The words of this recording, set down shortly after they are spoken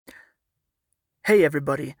Hey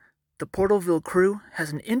everybody, the Portalville crew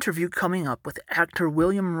has an interview coming up with actor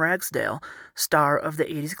William Ragsdale, star of the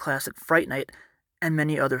 80s classic Fright Night, and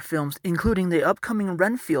many other films, including the upcoming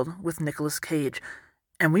Renfield with Nicolas Cage,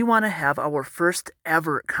 and we want to have our first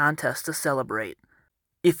ever contest to celebrate.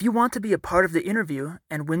 If you want to be a part of the interview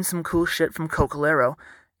and win some cool shit from Cocalero,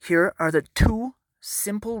 here are the 2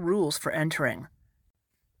 simple rules for entering.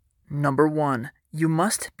 Number 1. You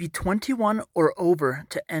must be 21 or over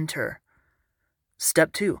to enter.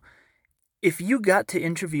 Step 2. If you got to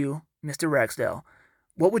interview Mr. Ragsdale,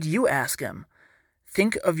 what would you ask him?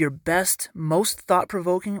 Think of your best, most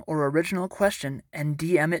thought-provoking or original question and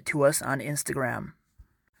DM it to us on Instagram.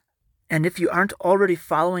 And if you aren't already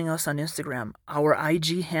following us on Instagram, our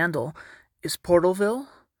IG handle is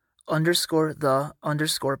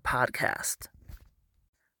Portalville_the_podcast.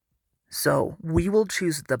 So we will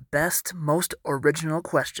choose the best, most original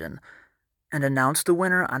question and announce the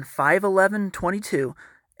winner on 5/11/22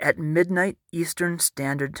 at midnight Eastern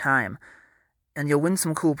Standard Time. And you'll win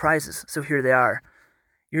some cool prizes, so here they are.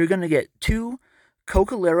 You're going to get 2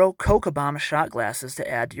 Cocalero Coca Bomb shot glasses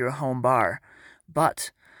to add to your home bar.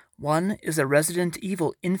 But one is a Resident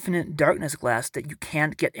Evil Infinite Darkness glass that you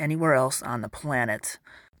can't get anywhere else on the planet.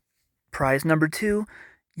 Prize number 2,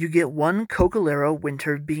 you get 1 Cocalero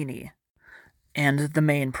Winter Beanie. And the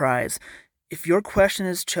main prize, if your question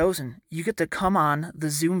is chosen, you get to come on the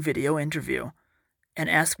Zoom video interview and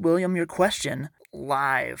ask William your question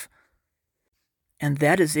live. And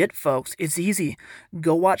that is it, folks. It's easy.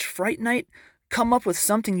 Go watch Fright Night, come up with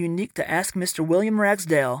something unique to ask Mr. William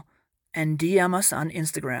Ragsdale, and DM us on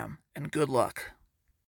Instagram. And good luck.